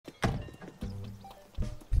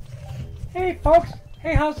Hey folks,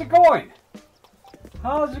 hey, how's it going?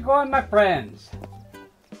 How's it going, my friends?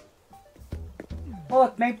 Oh,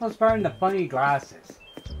 look, Maple's wearing the funny glasses.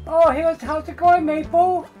 Oh, hey, how's it going,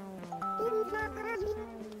 Maple?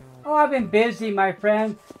 Oh, I've been busy, my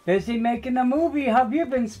friend. Busy making a movie. How have you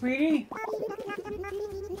been, sweetie?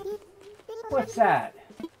 What's that?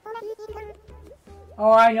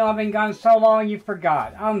 Oh, I know, I've been gone so long you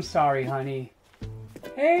forgot. I'm sorry, honey.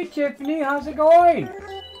 Hey, Tiffany, how's it going?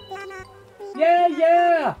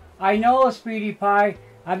 Yeah. I know, sweetie pie.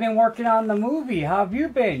 I've been working on the movie. How have you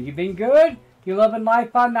been? You been good? You loving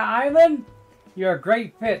life on the island? You're a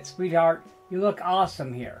great fit, sweetheart. You look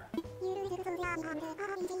awesome here.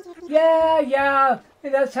 Yeah.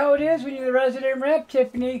 That's how it is when you're the resident rep,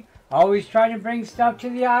 Tiffany. Always trying to bring stuff to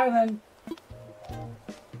the island.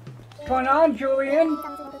 What's going on, Julian?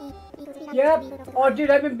 Yep. Oh,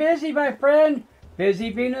 dude, I've been busy, my friend.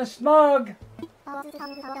 Busy being a smug.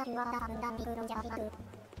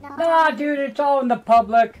 Nah, dude, it's all in the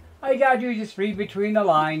public. All you gotta do is just read between the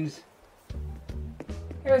lines.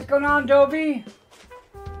 Hey, what's going on, Dobie?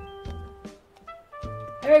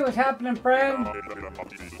 Hey, what's happening, friend?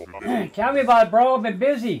 Tell me about it, bro. I've been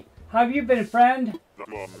busy. How have you been, friend?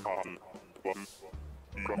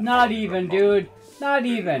 Not even, dude. Not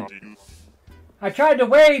even. I tried to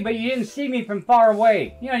wave, but you didn't see me from far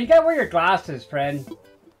away. You know, you gotta wear your glasses, friend.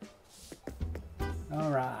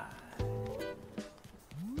 Alright.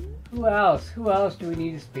 Who else? Who else do we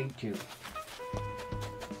need to speak to?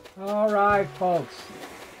 Alright, folks.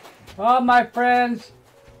 Well, my friends,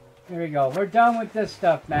 here we go. We're done with this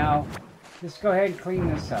stuff now. Just go ahead and clean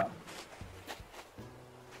this up.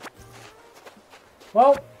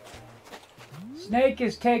 Well, Snake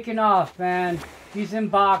is taking off, man. He's in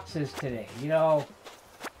boxes today, you know.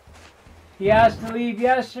 He asked to leave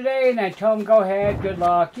yesterday, and I told him, go ahead, good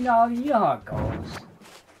luck. You know how it goes.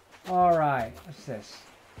 Alright, what's this?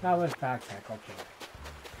 That was backpack, okay.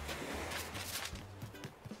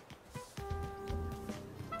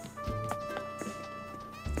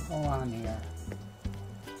 Hold on here.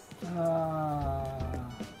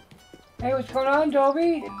 Hey, what's going on,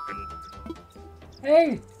 Dobie?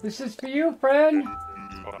 Hey, this is for you, friend.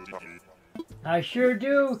 I sure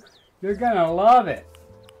do. You're gonna love it.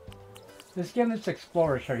 Let's give him this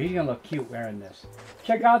Explorer shirt. He's gonna look cute wearing this.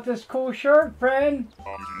 Check out this cool shirt, friend.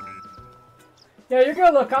 Yeah, you're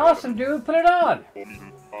gonna look awesome, dude. Put it on.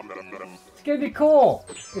 It's gonna be cool.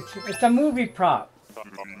 It's a movie prop.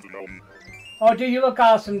 Oh, dude, you look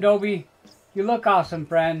awesome, Dobie. You look awesome,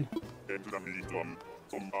 friend.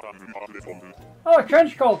 Oh, a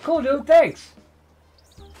trench coat. Cool, dude. Thanks.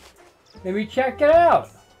 Let me check it out.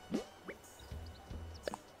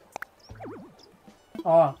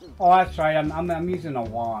 Oh, that's right. I'm using a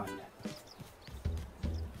wand.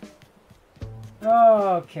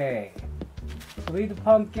 Okay. Leave the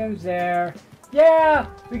pumpkins there. Yeah,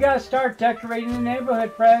 we gotta start decorating the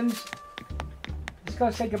neighborhood, friends. Let's go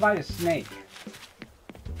say goodbye to Snake.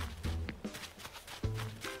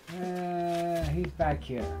 He's back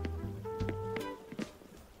here.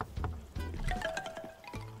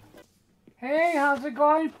 Hey, how's it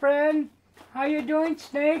going, friend? How you doing,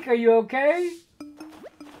 Snake? Are you okay?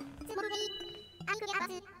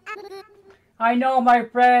 I know, my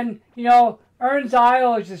friend. You know, Ern's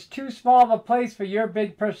Isle is just too small of a place for your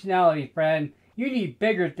big personality, friend. You need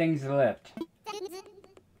bigger things to lift.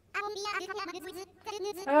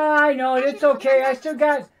 I know, it's okay. I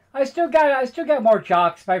still got more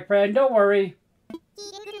jocks, my friend. Don't worry.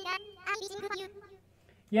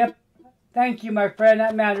 Yep. Thank you, my friend.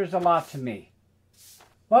 That matters a lot to me.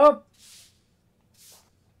 Well,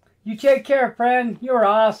 you take care, friend. You're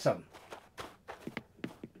awesome.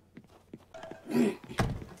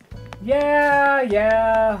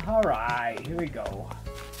 Yeah. All right. Here we go.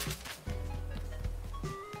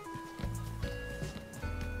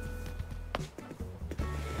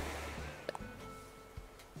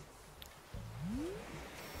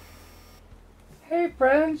 Hey,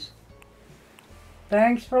 friends.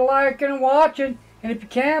 Thanks for liking and watching. And if you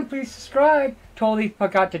can, please subscribe. Totally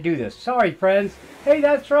forgot to do this. Sorry, friends. Hey,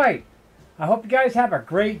 that's right. I hope you guys have a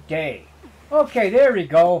great day. Okay, there we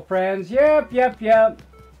go, friends. Yep.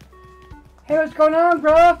 Hey, what's going on,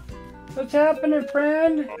 Gruff? What's happening,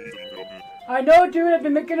 friend? I know, dude. I've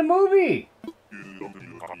been making a movie.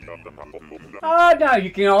 Now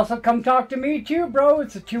you can also come talk to me, too, bro.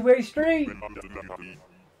 It's a two-way street.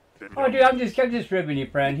 Oh, dude, I'm just ribbing you,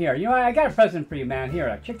 friend. Here, you know what? I got a present for you, man.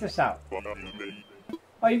 Here, check this out.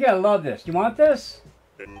 Oh, you gotta love this. You want this?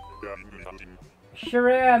 Sure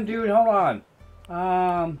am, dude. Hold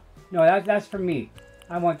on. No, that's for me.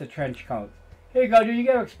 I want the trench coat. Here you go, dude. You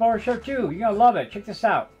get an Explorer shirt, too. You're gonna love it. Check this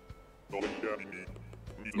out.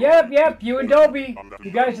 Yep, you and Dobie.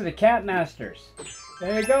 You guys are the cat masters.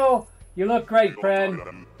 There you go. You look great,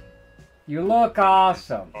 friend. You look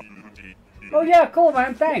awesome. Oh yeah, cool,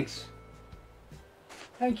 man. Thanks.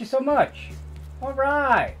 Thank you so much. All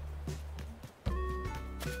right.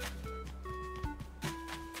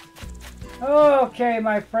 Okay,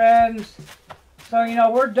 my friends. So, you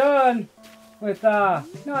know, we're done with, no,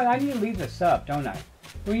 I need to leave this up, don't I?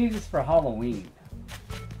 We need this for Halloween.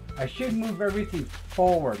 I should move everything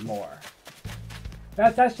forward more.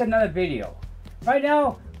 That's another video. Right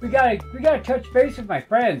now, we gotta touch base with my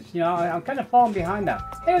friends. You know, I'm kind of falling behind now.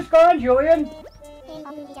 Hey, what's going on, Julian?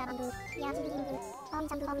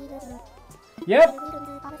 Yep.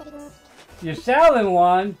 You're selling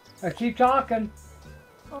one. I keep talking.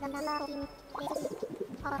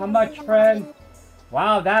 How much, friend?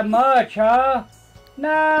 Wow, that much, huh?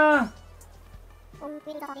 Nah.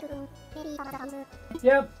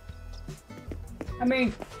 Yep. I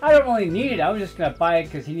mean, I don't really need it. I was just going to buy it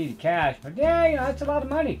because he needed cash. But yeah, you know, that's a lot of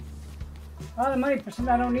money. A lot of money for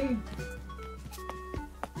something I don't need.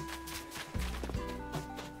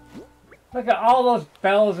 Look at all those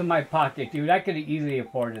bells in my pocket, dude. I could have easily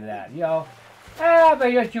afforded that, you know.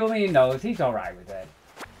 But you know, Julian knows. He's alright with it.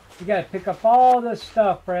 You got to pick up all this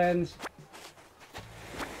stuff, friends.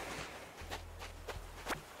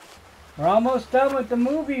 We're almost done with the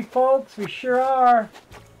movie, folks. We sure are.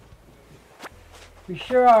 We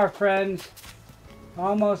sure are, friends.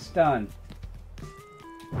 Almost done.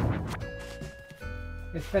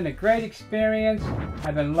 It's been a great experience.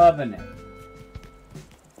 I've been loving it.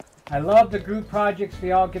 I love the group projects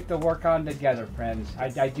we all get to work on together, friends.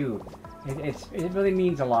 I do. It really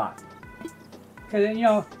means a lot. Because, you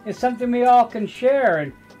know, it's something we all can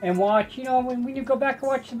share and watch. You know, when you go back and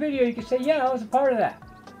watch the video, you can say, yeah, I was a part of that.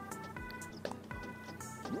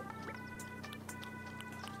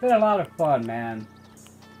 It's been a lot of fun, man.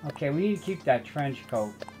 Okay, we need to keep that trench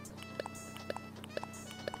coat.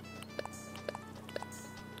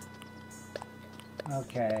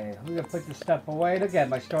 Okay, we're gonna put this stuff away. Look at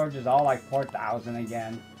my storage is all like 4,000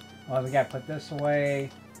 again. Well, we gotta put this away.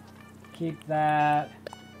 Keep that.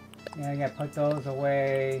 Yeah, I gotta put those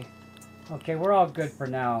away. Okay, we're all good for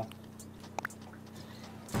now.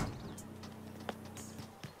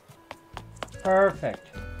 Perfect.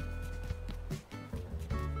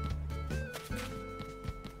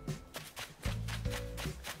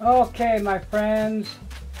 Okay, my friends.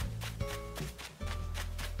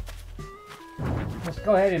 Let's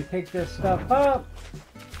go ahead and pick this stuff up.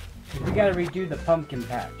 We gotta redo the pumpkin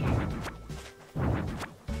patch.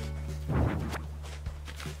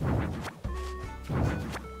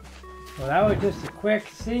 So that was just a quick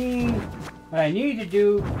scene. What I need to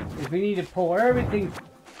do is we need to pull everything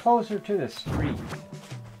closer to the street.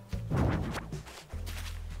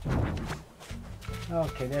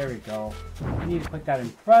 Okay, there we go. We need to put that in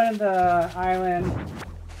front of the island.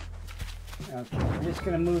 Okay, we're just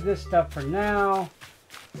gonna move this stuff for now.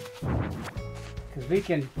 Because we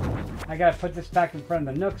can, I gotta put this back in front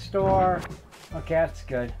of the Nook store. Okay, that's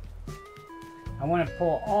good. I want to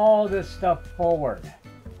pull all this stuff forward.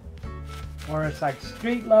 Where it's like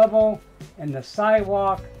street level and the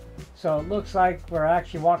sidewalk. So it looks like we're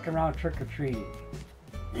actually walking around trick-or-treating.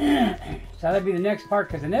 So that'll be the next part,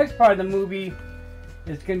 because the next part of the movie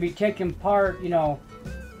is going to be taking part, you know,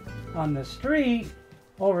 on the street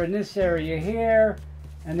over in this area here,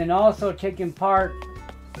 and then also taking part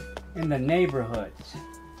in the neighborhoods.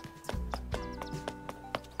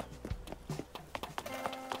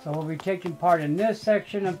 So we'll be taking part in this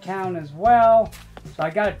section of town as well. So I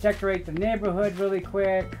got to decorate the neighborhood really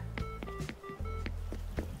quick.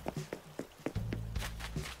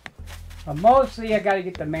 But mostly I got to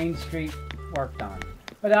get the main street worked on.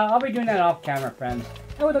 But I'll be doing that off camera, friends.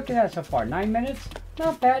 How are we looking at so far? 9 minutes?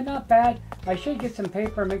 Not bad, not bad. I should get some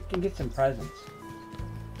paper and get some presents.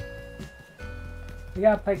 We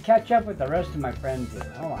gotta play catch up with the rest of my friends here.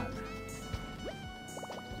 Hold on.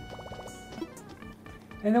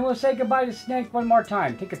 And then we'll say goodbye to Snake one more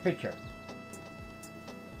time. Take a picture.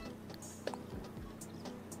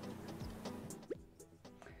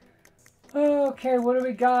 Okay, what do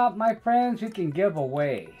we got, my friends? We can give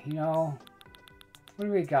away, you know. What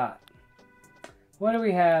do we got? What do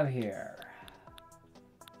we have here?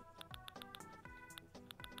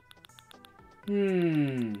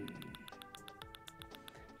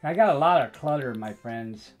 I got a lot of clutter, my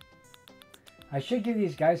friends. I should give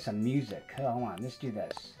these guys some music. Hold on, let's do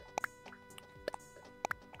this.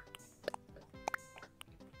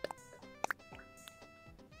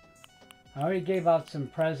 I already gave out some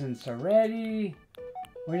presents already.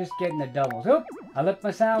 We're just getting the doubles. Oop! I left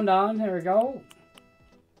my sound on. There we go.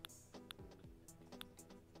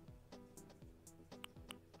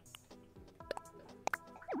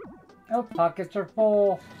 Oh, pockets are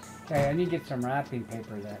full. Okay, I need to get some wrapping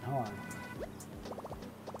paper then. Hold on.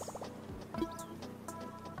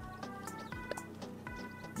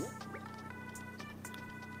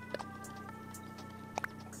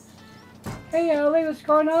 Hey Ellie, what's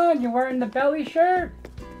going on? You wearing the belly shirt?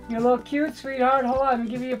 You look cute, sweetheart. Hold on, let me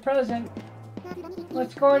give you a present.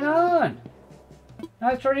 What's going on?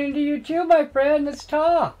 Nice running into you too, my friend. Let's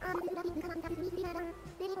talk.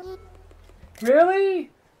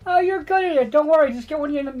 Really? Oh, you're good at it. Don't worry. Just get one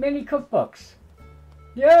of your mini cookbooks.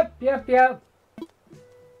 Yep.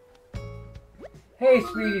 Hey,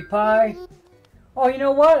 sweetie pie. Oh, you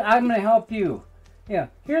know what? I'm going to help you. Yeah,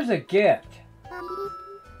 here's a gift.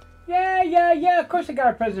 Yeah. Of course I got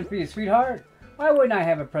a present for you, sweetheart. Why wouldn't I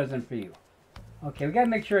have a present for you? Okay, we got to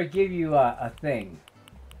make sure I give you a thing.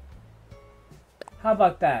 How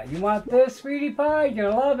about that? You want this, sweetie pie? You're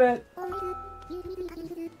going to love it.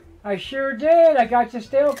 I sure did. I got you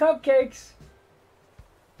stale cupcakes.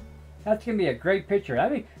 That's going to be a great picture. I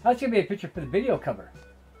mean, that's going to be a picture for the video cover.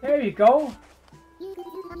 There you go.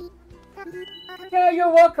 Yeah,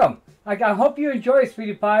 you're welcome. I hope you enjoy,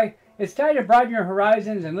 sweetie pie. It's time to broaden your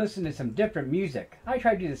horizons and listen to some different music. I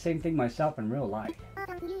try to do the same thing myself in real life.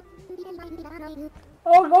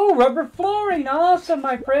 Oh, rubber flooring. Awesome,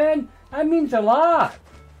 my friend. That means a lot.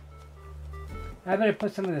 I better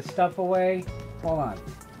put some of this stuff away. Hold on.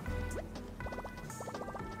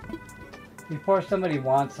 Before somebody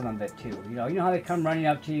wants some of it too. You know how they come running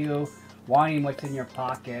up to you, wanting what's in your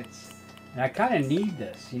pockets. And I kind of need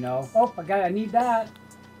this, you know. Oh, I need that.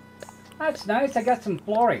 That's nice. I got some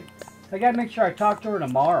flooring. I got to make sure I talk to her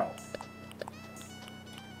tomorrow.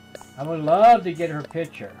 I would love to get her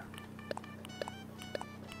picture.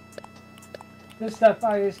 This stuff,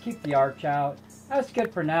 I just keep the arch out. That's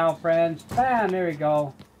good for now, friends. Bam, there we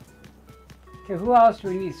go. Okay, who else do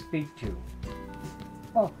we need to speak to?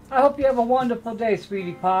 Well, I hope you have a wonderful day,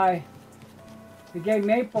 sweetie pie. We gave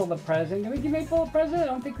Maple the present. Did we give Maple a present? I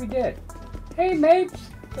don't think we did. Hey, Mapes.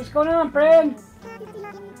 What's going on, friend?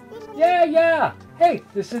 Yeah. Hey,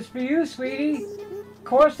 this is for you, sweetie. Of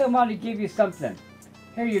course I want to give you something.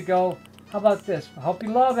 Here you go. How about this? I hope you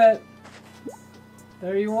love it.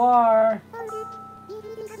 There you are.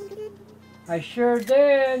 I sure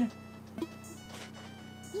did.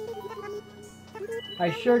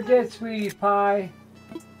 I sure did, sweetie pie.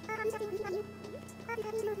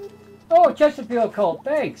 Oh, Chesterfield coat.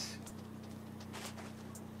 Thanks.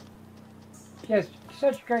 She has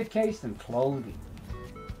such great taste in clothing.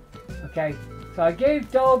 Okay, so I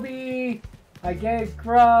gave Dobie, I gave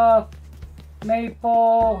Gruff,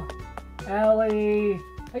 Maple, Ellie,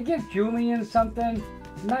 I gave Julian something.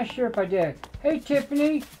 I'm not sure if I did. Hey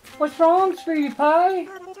Tiffany, what's wrong, sweetie pie?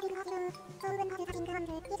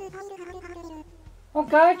 Oh,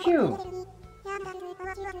 got you.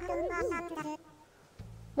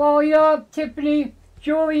 Well, you know, Tiffany,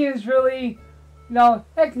 Julian's really, no,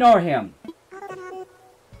 ignore him.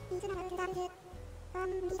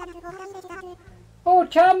 Oh,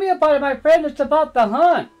 tell me about it, my friend. It's about the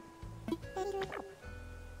hunt.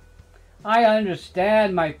 I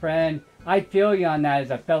understand, my friend. I feel you on that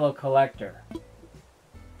as a fellow collector.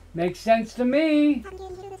 Makes sense to me.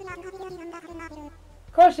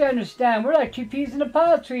 Of course I understand. We're like two peas in a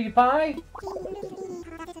pod, sweetie pie.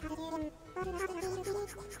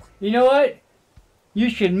 You know what? You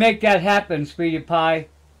should make that happen, sweetie pie.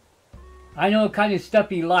 I know what kind of stuff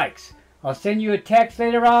he likes. I'll send you a text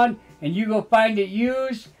later on, and you go find it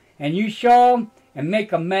used, and you show him, and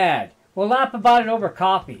make him mad. We'll laugh about it over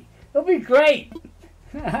coffee. It'll be great.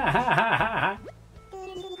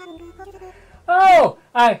 Oh,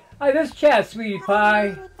 this chat, sweetie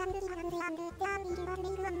pie.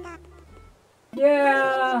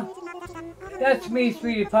 Yeah, that's me,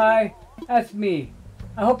 sweetie pie. That's me.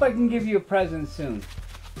 I hope I can give you a present soon.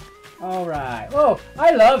 All right. Oh,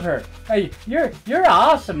 I love her. Hey, you're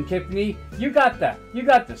awesome, Tiffany. You got the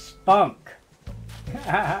spunk.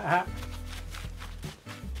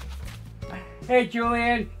 Hey,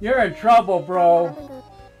 Julian, you're in trouble, bro.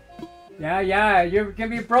 Yeah, you're gonna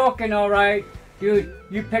be broken, all right, dude.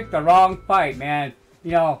 You picked the wrong fight, man.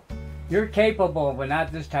 You know, you're capable, but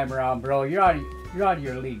not this time around, bro. You're out of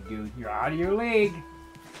your league, dude. You're out of your league.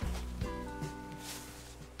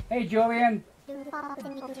 Hey, Julian.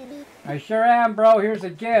 I sure am, bro. Here's a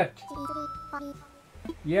gift.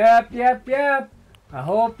 Yep. I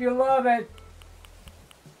hope you love it.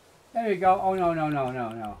 There you go. Oh, no.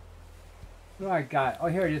 What do I got? Oh,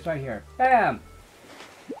 here it is right here. Bam!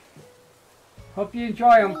 Hope you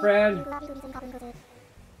enjoy them, friend.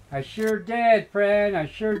 I sure did, friend. I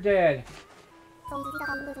sure did.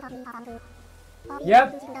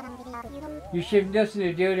 Yep. You should listen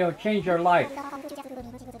to dude, it'll change your life.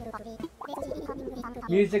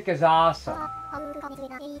 Music is awesome.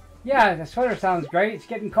 Yeah, the sweater sounds great. It's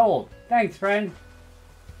getting cold. Thanks, friend.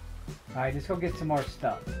 Alright, let's go get some more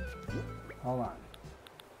stuff. Hold on.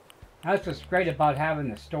 That's what's great about having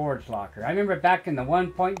the storage locker. I remember back in the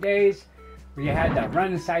 1 days where you had to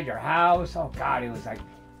run inside your house. Oh God, it was like...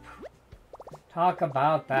 Talk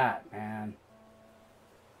about that, man.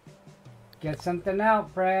 Get something out,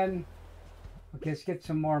 friend. Okay, let's get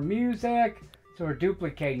some more music. So we're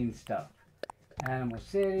duplicating stuff. Animal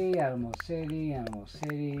City, Animal City, Animal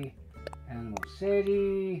City, Animal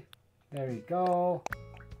City. There you go.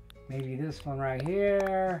 Maybe this one right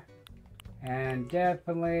here. And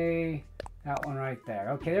definitely that one right there.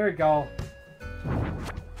 Okay, there we go.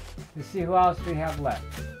 Let's see who else we have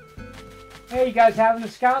left. Hey, you guys having a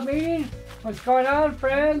scout meeting? What's going on,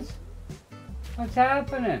 friends? What's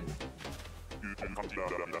happening?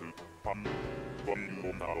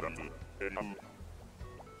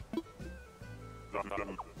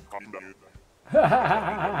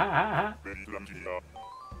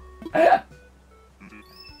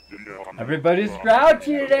 Everybody's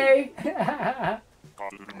grouchy today.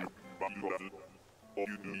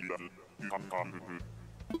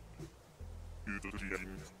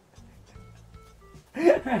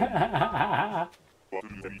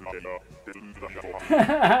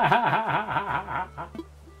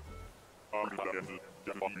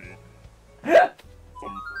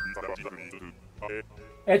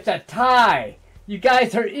 It's a tie. You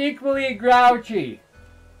guys are equally grouchy.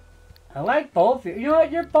 I like both. You know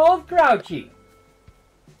what? You're both grouchy.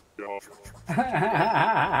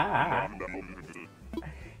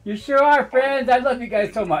 You sure are, friends. I love you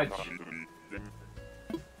guys so much.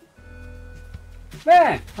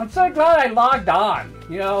 Man, I'm so glad I logged on,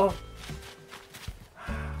 you know.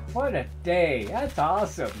 What a day. That's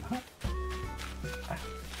awesome.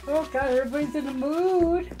 Oh God, everybody's in the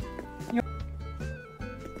mood.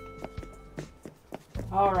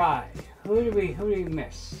 Alright, who do we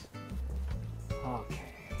miss?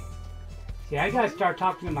 Okay. See, I gotta start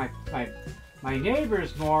talking to my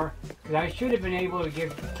neighbors more, because I should have been able to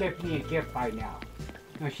give Tiffany a gift by now.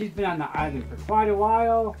 Now, she's been on the island for quite a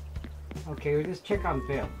while. Okay, we'll just check on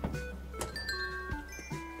Bill.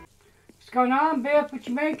 What's going on, Bill? What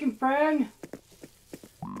you making, friend?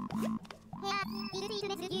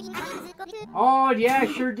 Oh, yeah,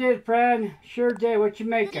 sure did, friend. Sure did. What you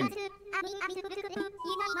making?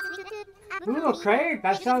 Ooh, a crepe.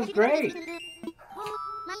 That sounds great.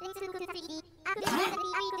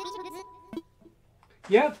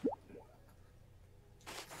 Yep.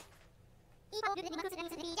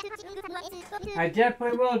 I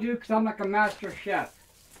definitely will do, because I'm like a master chef.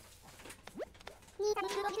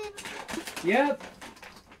 Yep.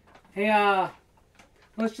 Hey,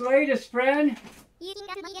 what's the latest, friend?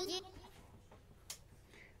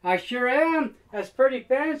 I sure am. That's pretty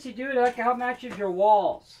fancy, dude. I like how it matches your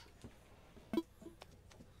walls.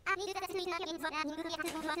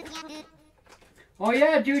 Oh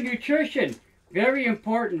yeah, dude, nutrition. Very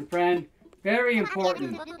important, friend. Very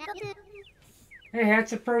important. Hey,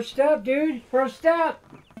 that's the first step, dude. First step.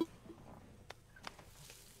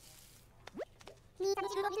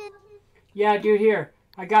 Yeah, dude, here.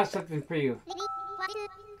 I got something for you.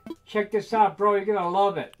 Check this out, bro. You're gonna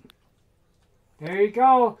love it. There you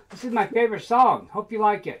go. This is my favorite song. Hope you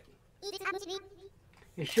like it.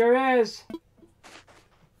 It sure is.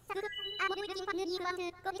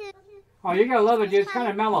 Oh, you're gonna love it, dude. It's kind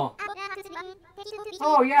of mellow.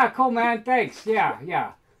 Oh, yeah, cool, man. Thanks. Yeah,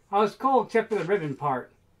 yeah. I was cool except for the ribbon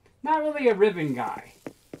part. Not really a ribbon guy.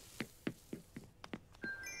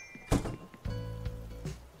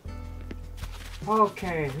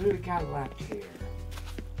 Okay, who do we got left here?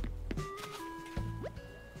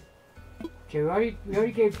 Okay, we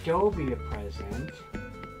already gave Dobie a present.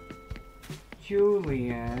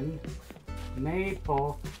 Julian.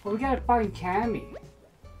 Maple. Well, we gotta find Tammy.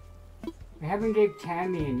 We haven't gave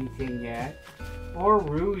Tammy anything yet. Or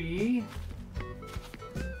Rudy.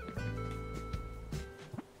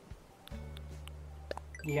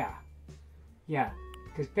 Yeah. Yeah.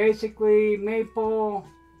 Because basically, Maple,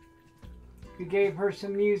 we gave her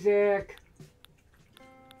some music.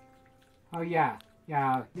 Oh, yeah.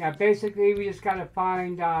 Yeah. Yeah, basically, we just gotta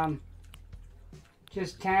find,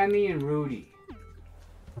 just Tammy and Rudy.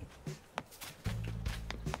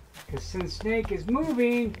 Because since Snake is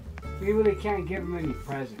moving, we really can't give him any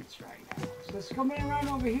presents right now. So let's go around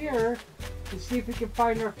over here and see if we can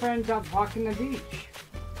find our friends out walking the beach.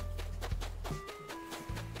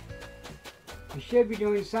 We should be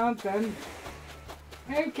doing something.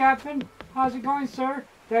 Hey, Captain. How's it going, sir?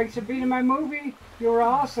 Thanks for being in my movie. You were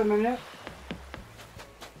awesome in it.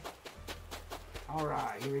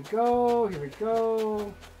 Alright, here we go. Here we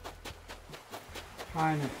go.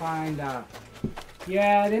 Trying to find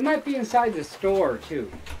yeah, they might be inside the store too.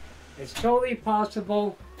 It's totally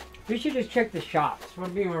possible. We should just check the shops.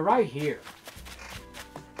 We're right here.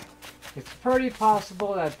 It's pretty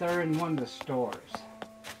possible that they're in one of the stores.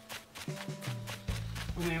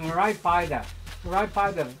 I mean, we're right by the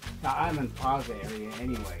Island Plaza area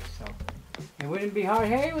anyway, so it wouldn't be hard.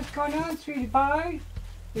 Hey, what's going on, sweetie pie?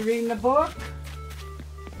 You reading the book?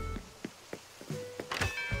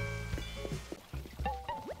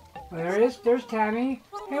 Well, there it is. There's Tammy.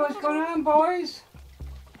 Hey, what's going on, boys?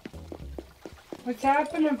 What's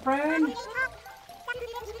happening, friend?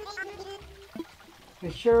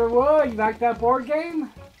 It sure would. You like that board game?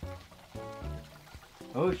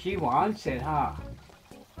 Oh, she wants it, huh?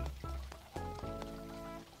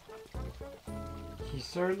 She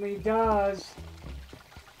certainly does.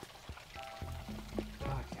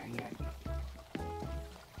 Oh, dang it.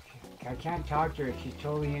 I can't talk to her. She's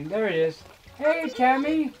totally in. There it is. Hey,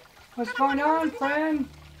 Tammy. What's going on, friend?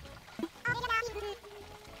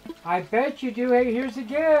 I bet you do. Hey, here's a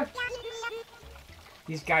gift.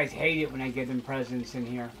 These guys hate it when I give them presents in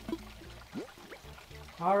here.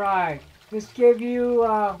 Alright. Let's give you,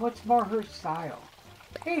 what's more her style?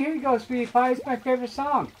 Hey, here you go, sweetie pie. It's my favorite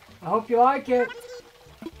song. I hope you like it.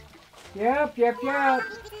 Yep, yep, yep.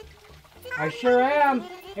 I sure am.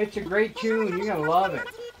 It's a great tune. You're going to love it.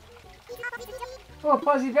 Oh,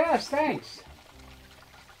 Fuzzy Vest. Thanks.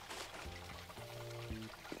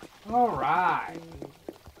 Alright.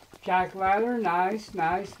 Jack ladder. Nice,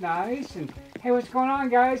 nice, nice. And hey, what's going on,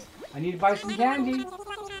 guys? I need to buy some candy.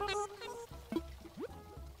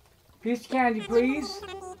 Piece of candy, please.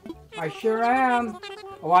 I sure am.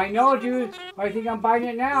 Oh, I know, dude. I think I'm buying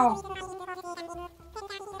it now.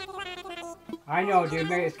 I know, dude.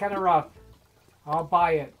 It's kind of rough. I'll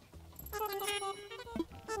buy it.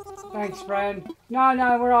 Thanks, friend. No,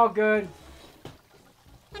 no, we're all good.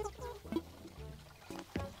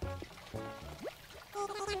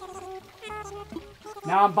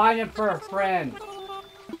 Now I'm buying it for a friend.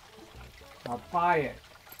 I'll buy it.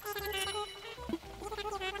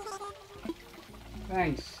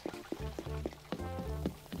 Thanks.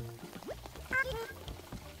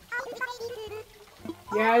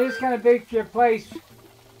 Yeah, it is kind of big for your place.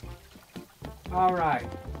 Alright.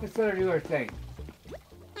 Let's let her do her thing.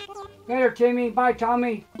 Later, Timmy. Bye,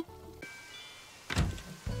 Tommy.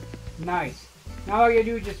 Nice. Now all you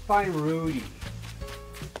gotta do is just find Rudy.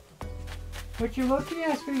 What you looking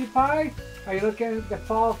at, sweetie pie? Are you looking at the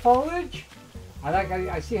fall foliage?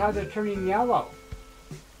 I see how they're turning yellow.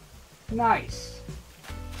 Nice.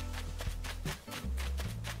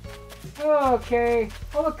 Okay.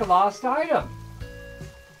 Oh, look, a lost item.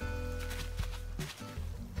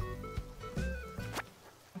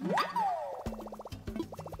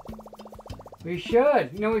 We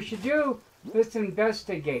should. You know what we should do? Let's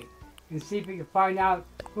investigate and see if we can find out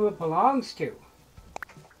who it belongs to.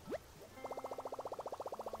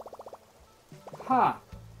 Huh.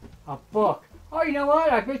 A book. Oh, you know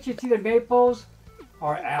what? I bet you it's either Maple's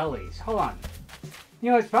or Ellie's. Hold on.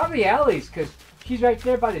 You know, it's probably Ellie's because she's right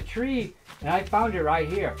there by the tree and I found it right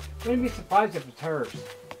here. Wouldn't be surprised if it's hers.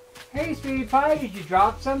 Hey, sweetie pie, did you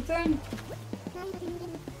drop something?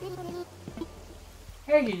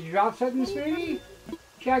 Hey, did you drop something, sweetie?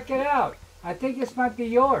 Check it out. I think this might be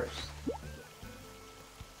yours.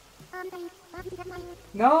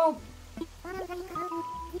 No?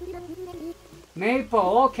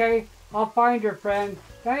 Maple, okay. I'll find her, friend.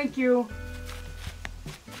 Thank you.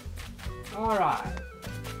 Alright.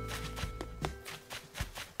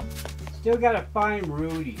 Still gotta find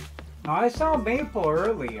Rudy. Now, I saw Maple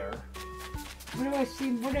earlier. Where did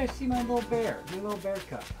I see my little bear? My little bear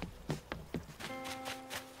cub.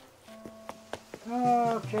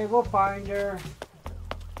 Okay, we'll find her.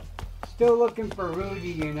 Still looking for Rudy,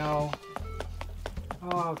 you know.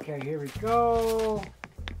 Okay, here we go.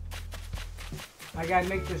 I gotta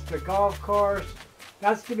make this the golf course.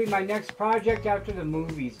 That's gonna be my next project after the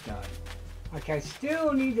movie's done. Okay, I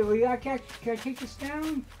still need to leave. Can I take this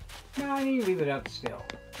down? No, I need to leave it up still.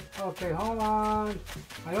 Okay, hold on.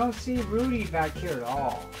 I don't see Rudy back here at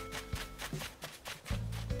all.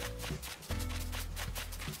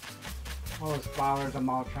 All those flowers, I'm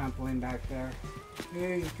all trampling back there.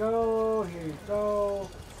 Here you go, here you go.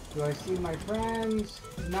 Do I see my friends?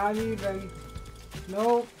 Not even.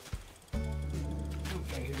 Nope.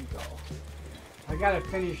 Okay, here we go. I gotta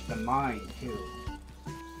finish the mine too.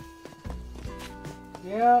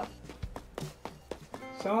 Yeah.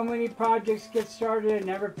 So many projects get started and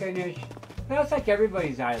never finish. That's like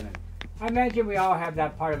everybody's island. I imagine we all have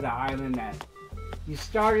that part of the island that you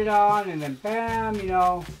started on and then bam, you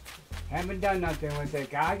know, haven't done nothing with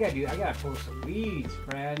it. I gotta pull some weeds,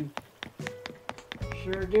 friend.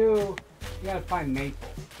 Sure do. You gotta find Maple.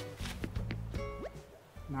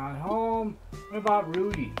 Not home. What about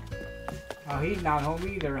Rudy? Oh, he's not home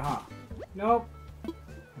either, huh? Nope.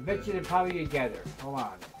 I bet you they're probably together. Hold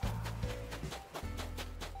on.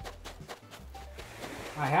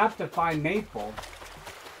 I have to find Maple.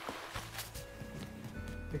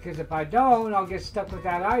 Because if I don't, I'll get stuck with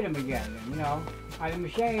that item again. And, you know, item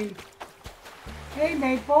of shame. Hey,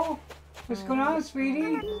 Maple. What's going on,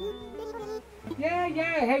 sweetie? Yeah.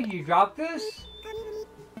 Hey, you dropped this?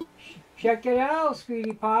 Check it out,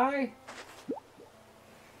 sweetie pie.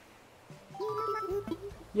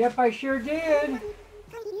 Yep, I sure did.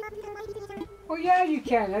 Well, yeah, you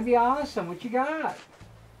can. That'd be awesome. What you got?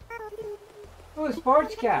 Oh, a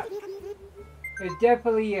sports cap. It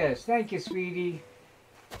definitely is. Thank you, sweetie.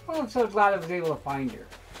 Well, I'm so glad I was able to find her.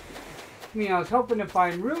 I mean, I was hoping to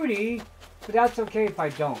find Rudy, but that's okay if I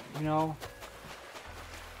don't, you know?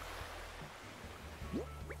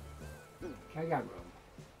 Okay, I got room.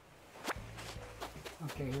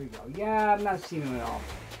 Okay, here we go. Yeah, I'm not seeing him at all.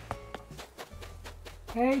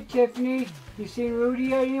 Hey, Tiffany, you seen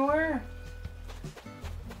Rudy anywhere?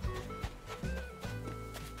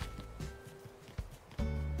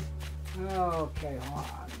 Okay, hold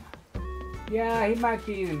on. Yeah, he might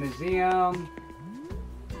be in the museum.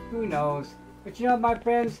 Who knows? But you know, my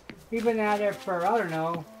friends, we've been at it for, I don't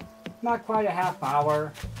know, not quite a half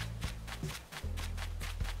hour.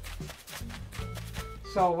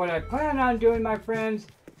 So what I plan on doing, my friends,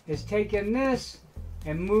 is taking this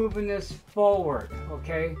and moving this forward,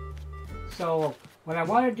 okay? So what I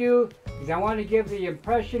want to do is I want to give the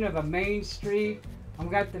impression of a main street. I'm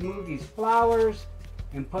going to have to move these flowers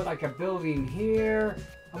and put like a building here.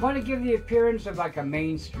 I want to give the appearance of like a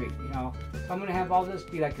main street, you know? So I'm going to have all this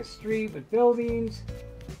be like a street with buildings.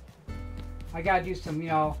 I got to do some, you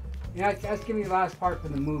know, that's going to be the last part for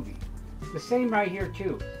the movie. The same right here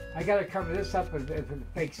too. I got to cover this up with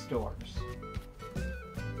fake stores.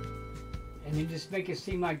 And you just make it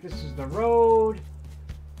seem like this is the road.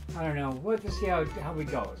 I don't know. We'll have to see how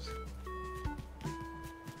it goes.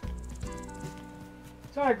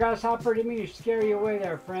 Sorry, Grasshopper. Didn't mean to scare you away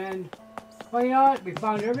there, friend. Well, you know what? We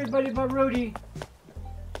found everybody but Rudy.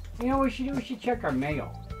 You know what we should do? We should check our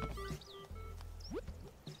mail.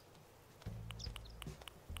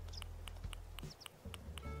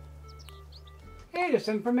 Hey, there's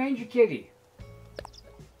something from Angel Kitty.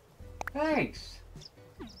 Thanks.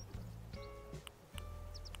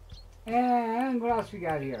 And what else we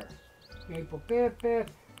got here? April 5th.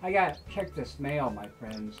 I gotta check this mail, my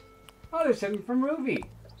friends. Oh, there's something from Ruby.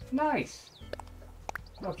 Nice.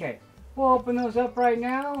 Okay, we'll open those up right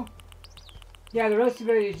now. Yeah, the rest of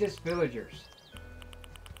it is just villagers.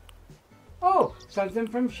 Oh, something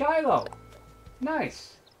from Shiloh.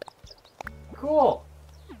 Nice. Cool.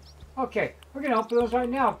 Okay, we're gonna open those right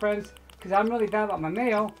now, friends, because I'm really bad about my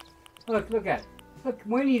mail. Look at it. Look,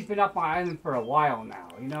 Winnie's been up my island for a while now,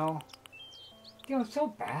 you know? You know, so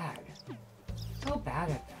bad. So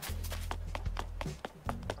bad at that.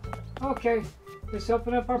 Okay, let's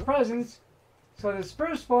open up our presents. So this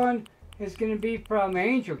first one is going to be from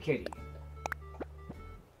Angel Kitty.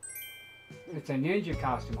 It's a ninja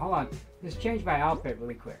costume. Hold on. Let's change my outfit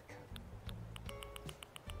really quick.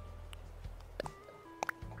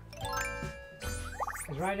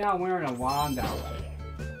 Because right now I'm wearing a wand outfit.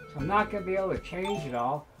 So I'm not going to be able to change it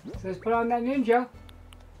all. So let's put on that ninja.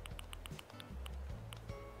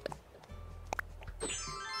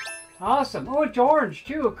 Awesome. Oh, it's orange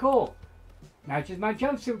too. Cool. Matches my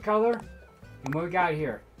jumpsuit color. And what we got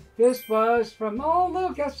here? This was from, oh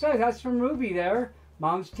look, that's from Ruby there.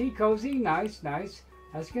 Mom's Tea Cozy. Nice, nice.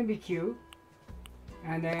 That's going to be cute.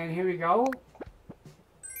 And then here we go.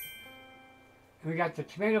 And we got the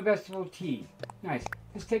Tomato Vegetable Tea. Nice.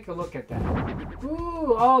 Let's take a look at that.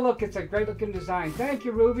 Ooh, oh look, it's a great looking design. Thank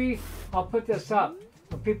you, Ruby. I'll put this up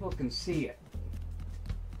so people can see it.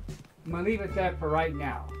 I'm going to leave it there for right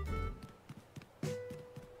now.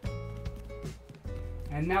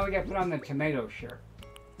 And now we got to put on the tomato shirt.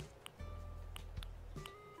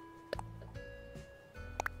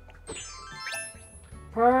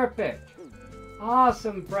 Perfect.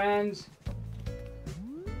 Awesome, friends.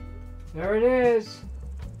 There it is.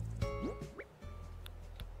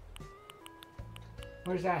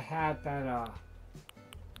 Where's that hat that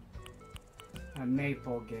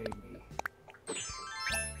Maple gave me?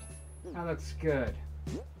 That looks good.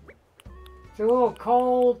 It's a little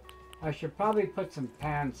cold. I should probably put some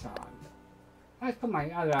pants on. Let's put my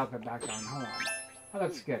other outfit back on. Hold on. That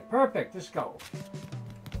looks good. Perfect. Let's go.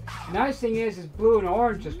 The nice thing is blue and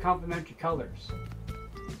orange is complementary colors.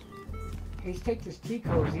 Okay, let's take this tea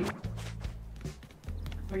cozy.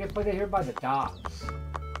 We're going to put it here by the docks.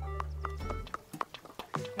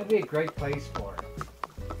 That'd be a great place for it.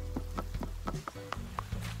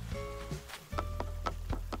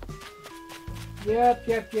 Yep.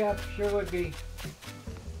 Sure would be.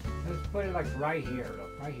 Let's put it like right here.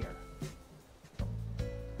 Look, right here.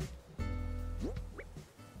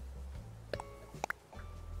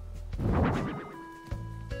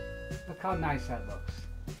 Look how nice that looks.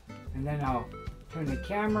 And then I'll turn the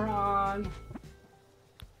camera on.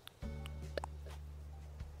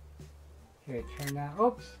 Okay, turn that.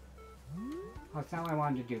 Oops. That's not what I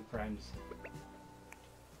wanted to do, friends.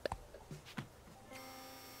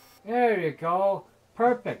 There you go.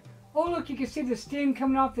 Perfect. Oh, look, you can see the steam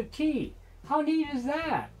coming off the tea. How neat is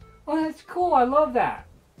that? Oh, that's cool. I love that.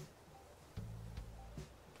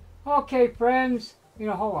 Okay, friends.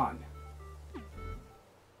 Hold on.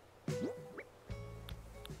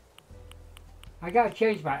 I gotta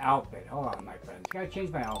change my outfit. Hold on, my friends. Gotta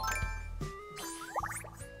change my outfit.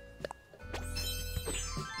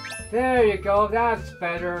 There you go. That's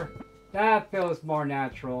better. That feels more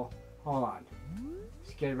natural. Hold on.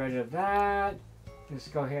 Let's get rid of that. Let's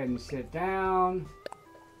go ahead and sit down.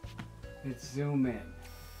 Let's zoom in.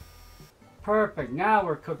 Perfect. Now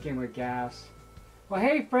we're cooking with gas. Well,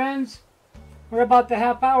 hey, friends. We're about the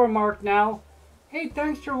half-hour mark now. Hey,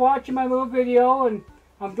 thanks for watching my little video, and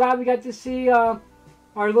I'm glad we got to see our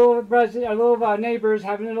little neighbors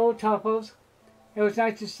having their little tuffles. It was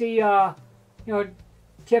nice to see,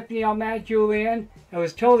 Tiffany on Matt Julian. It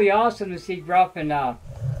was totally awesome to see Gruff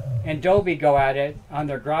and Dobie go at it on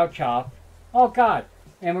their grouch off. Oh God!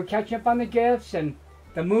 And we're catching up on the gifts, and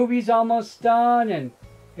the movie's almost done, and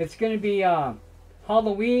it's going to be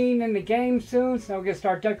Halloween in the game soon, so we're going to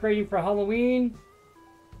start decorating for Halloween.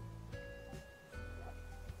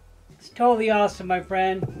 It's totally awesome, my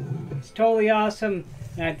friend. It's totally awesome,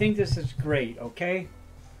 and I think this is great, okay?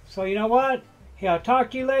 So you know what? Hey, I'll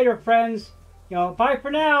talk to you later, friends. Bye for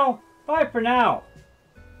now. Bye for now.